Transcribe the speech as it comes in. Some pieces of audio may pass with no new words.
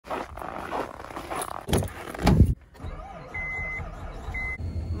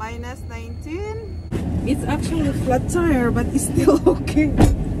-19. It's actually flat tire, but it's still okay.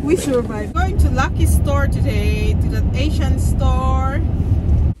 We survived. Going to Lucky Store today, to the Asian store.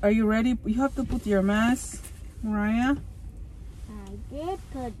 Are you ready? You have to put your mask, Mariah. I did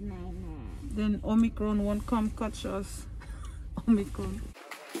put my mask. Then Omicron won't come catch us. Omicron.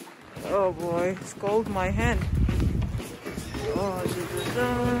 Oh boy, it's cold my hand. Oh,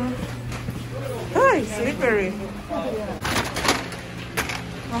 ay, slippery.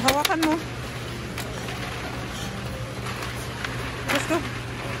 Oh, hawakan mo. Let's go.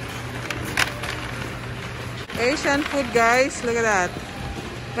 Asian food, guys. Look at that.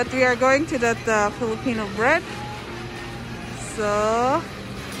 But we are going to that Filipino bread. So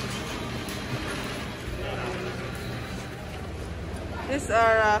these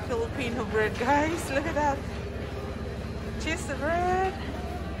are Filipino bread, guys. Look at that. Cheese bread.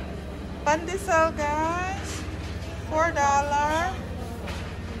 Pandesal, guys. $4.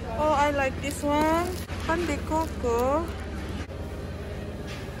 Oh, I like this one. Pan de coco.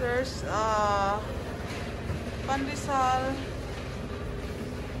 There's pandesal.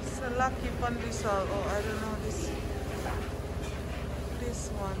 It's a lucky pandesal. Oh, I don't know this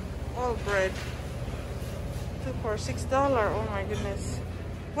one. All bread. 2 for $6. Oh my goodness.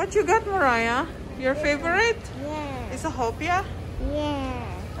 What you got, Mariah? Your favorite? Yeah. It's a hopia?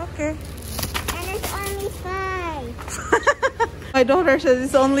 Yeah. Okay. And it's only 5. My daughter says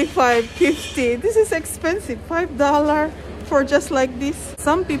it's only $5.50. This is expensive. $5 for just like this.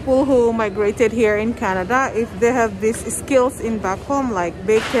 Some people who migrated here in Canada, if they have these skills in back home, like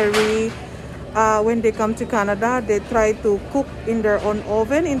bakery, when they come to Canada, they try to cook in their own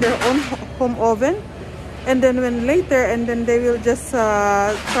oven, in their own home oven. And then when later, and then they will just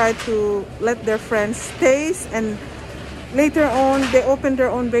try to let their friends taste, and later on they open their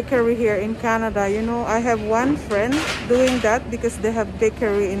own bakery here in Canada. You know, I have one friend doing that because they have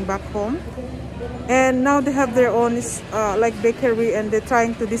bakery in back home, and now they have their own like bakery, and they're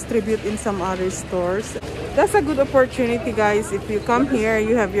trying to distribute in some other stores. That's a good opportunity, guys. If you come here,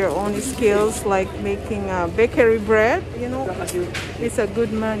 you have your own skills like making bakery bread. You know, it's a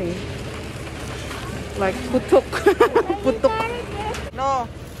good money. Like putok. Putok. No,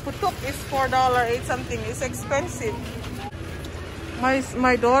 putok is $4.08 something. It's expensive.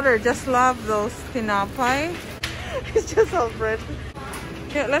 My daughter just loves those tinapay. It's just all bread.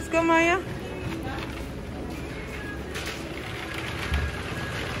 Okay, let's go, Maya.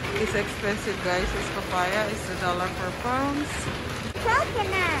 It's expensive, guys. It's papaya. It's $1 per pound.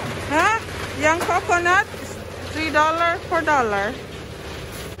 Coconut. Huh? Young coconut is $3, $4.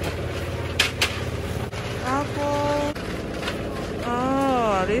 Apple.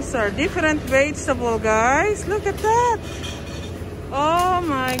 Oh, these are different vegetable, guys. Look at that. Oh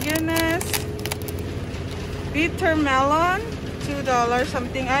my goodness. Bitter melon, $2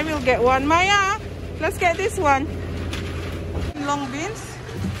 something. I will get one. Maya, let's get this one. Long beans.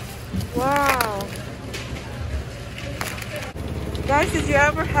 Wow. Guys, did you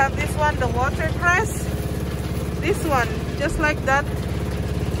ever have this one, the watercress? This one, just like that.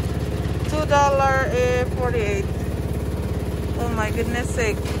 $2.48. Oh my goodness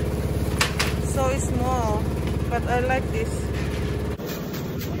sake. So small. But I like this.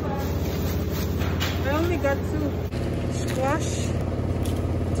 I only got 2. Squash.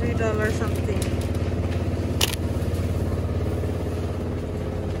 $3 something.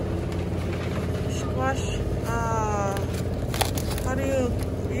 Squash. How do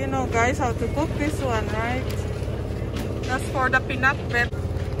you know, guys, how to cook this one, right? That's for the pinakbet.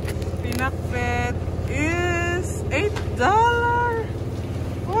 Pinakbet is $8.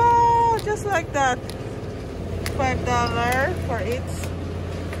 Wow, just like that. $5 for each.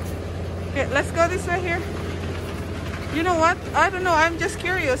 Okay, let's go this way here. You know what? I don't know. I'm just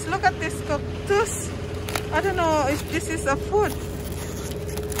curious. Look at this cactus. I don't know if this is a food.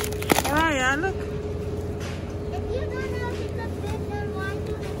 Mariah, look. If you don't know how to cook this, then why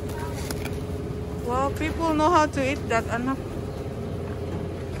do they sell it? Well, people know how to eat that, anak.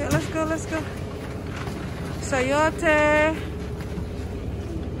 Okay, let's go, let's go. Sayote.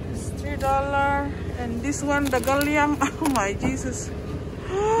 It's $3. And this one, the galyang. Oh my Jesus.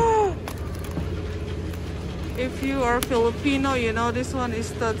 If you are Filipino, you know this one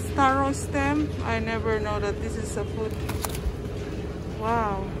is the taro stem. I never know that this is a food.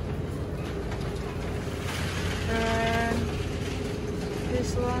 Wow. And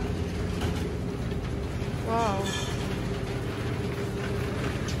this one. Wow.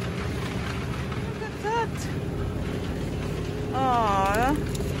 Look at that. Aww.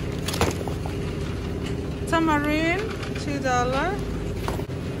 Tamarind, $2.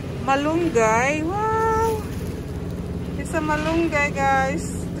 Malunggay. Wow. It's a malunggay, guys.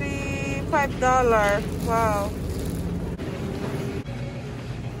 $3. $5. Wow.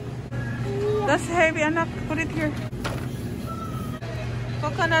 That's heavy, anak. Put it here.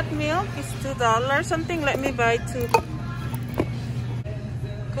 Coconut milk is $2. Something, let me buy 2.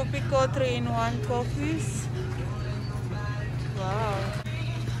 Kopiko 3-in-1 coffees. Wow.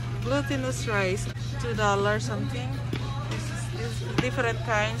 Glutinous rice, $2 something. This different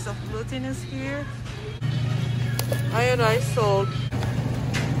kinds of glutinous here. Iodized salt.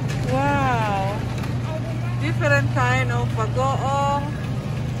 Wow. Different kind of bagoong.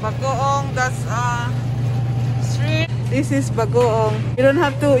 Bagoong, that's street. This is bagoong.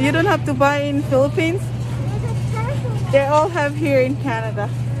 You don't have to buy in Philippines. They all have here in Canada.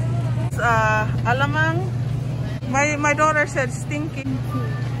 Alamang. My daughter said stinky.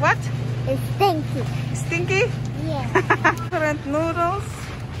 What? It's stinky. Stinky? Yeah. Different noodles,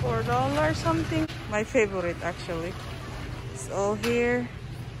 $4 something. My favorite actually. It's all here.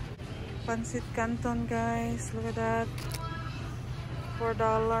 Pancit Canton, guys. Look at that. $4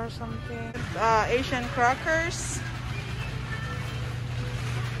 something. Asian crackers.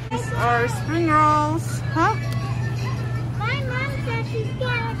 These are spring rolls. Huh? My mom said she's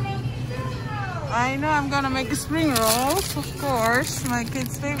gonna make spring rolls. I know, I'm gonna make spring rolls, of course. My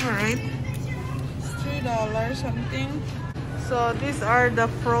kid's favorite. It's $3 something. So these are the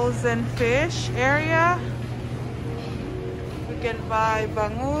frozen fish area. We can buy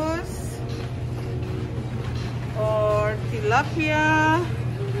bangus or tilapia.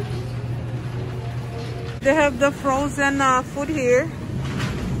 They have the frozen food here.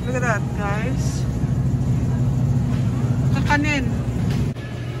 Look at that, guys. Kakanin.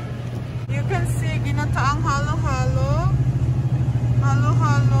 You can see ginataang halo-halo.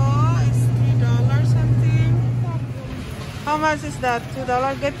 Halo-halo is $3 something. How much is that?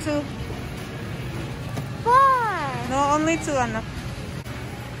 $2? Get 2. 4. No, only 2, anak.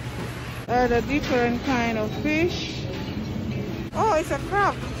 The different kind of fish. Oh, it's a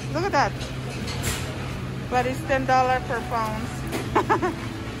crab. Look at that. But it's $10 per pound.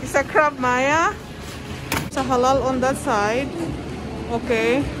 It's a crab, Maya. It's a halal on that side.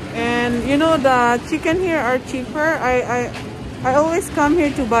 Okay. And you know the chicken here are cheaper. I always come here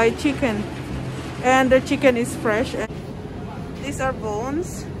to buy chicken. And the chicken is fresh. These are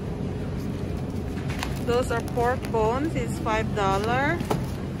bones. Those are pork bones. It's $5.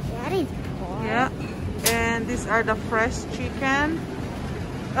 That is pork. Yeah. And these are the fresh chicken.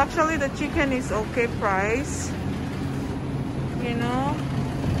 Actually, the chicken is okay price. You know,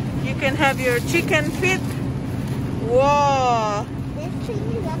 you can have your chicken feet. Whoa. This tree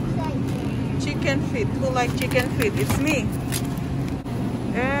is upside down. Chicken feet. Who like chicken feet? It's me.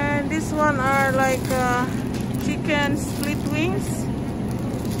 And this one are like chicken split wings.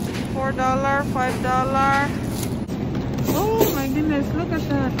 $4, $5. Oh my goodness, look at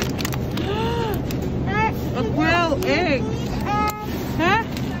that. A quail egg. Huh?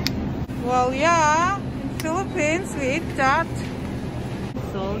 Well, yeah. In Philippines, we eat that.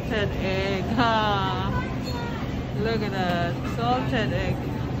 Salted egg. Huh? Look at that. Salted egg.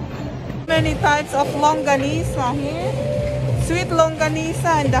 Many types of longanisa here. Sweet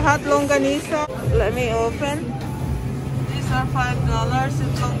longanisa and the hot longanisa. Let me open. These are $5 in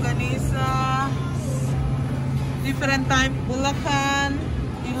longanisa. Different type. Bulacan.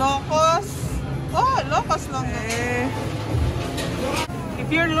 Ilocos. Oh, Ilocos longanisa. If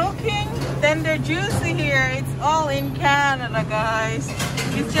you're looking, tender juicy here. It's all in Canada, guys.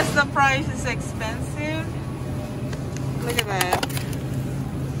 It's just the price is expensive. Look at that.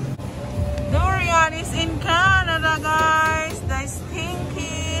 Durian is in Canada, guys. The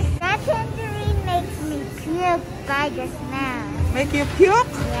stinky. That tangerine makes me puke by just now. Make you puke?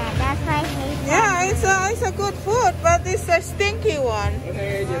 Yeah, that's why I hate Yeah, it's a good food, but it's a stinky one.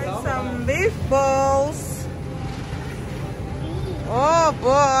 Some beef balls. Oh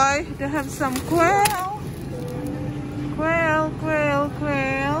boy, they have some quail. Quail,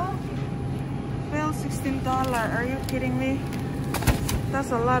 $16. Are you kidding me?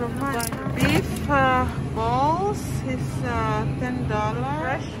 That's a lot of money. Beef balls is $10.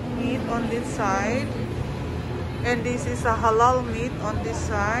 Fresh meat on this side. And this is a halal meat on this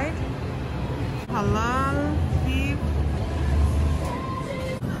side. Halal beef.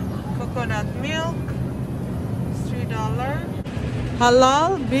 Coconut milk. $3.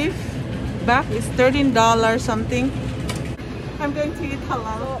 Halal beef back is $13 something. I'm going to eat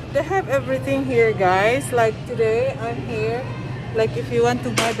halal. They have everything here, guys. Like today, I'm here. Like if you want to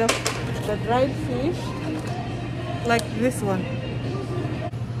buy the dried fish, like this one,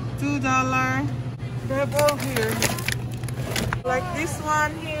 $2. They have all here. Like this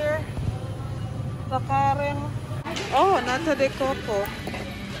one here, the karen. Oh, nata de coco.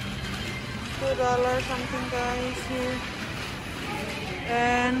 $2 something guys here.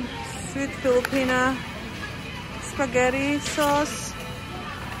 And sweet Filipina spaghetti sauce,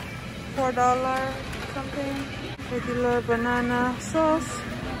 $4 something. Regular banana sauce.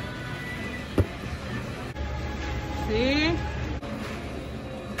 See?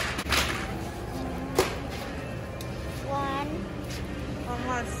 One. How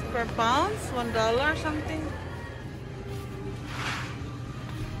much per pound? $1 something.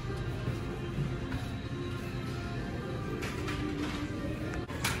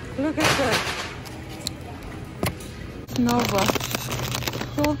 Look at that. Nova.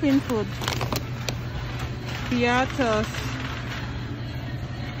 Philippine food. Piatos.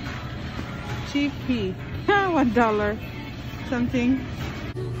 Chippy. $1 something.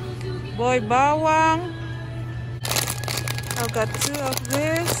 Boy bawang. I've got 2 of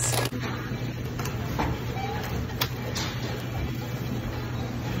this.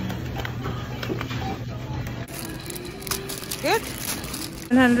 Good.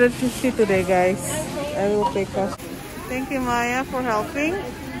 150 today, guys. I will pay cost. Thank you, Maya, for helping.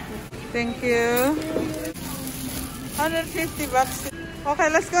 Thank you. 150 bucks. Okay,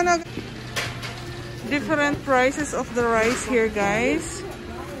 let's go now. Different prices of the rice here, guys.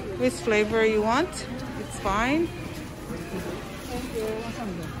 Which flavor you want? It's fine. Thank you.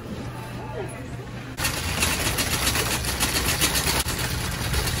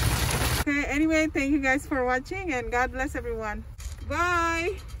 Okay, anyway, thank you guys for watching and God bless everyone.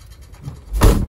 Bye.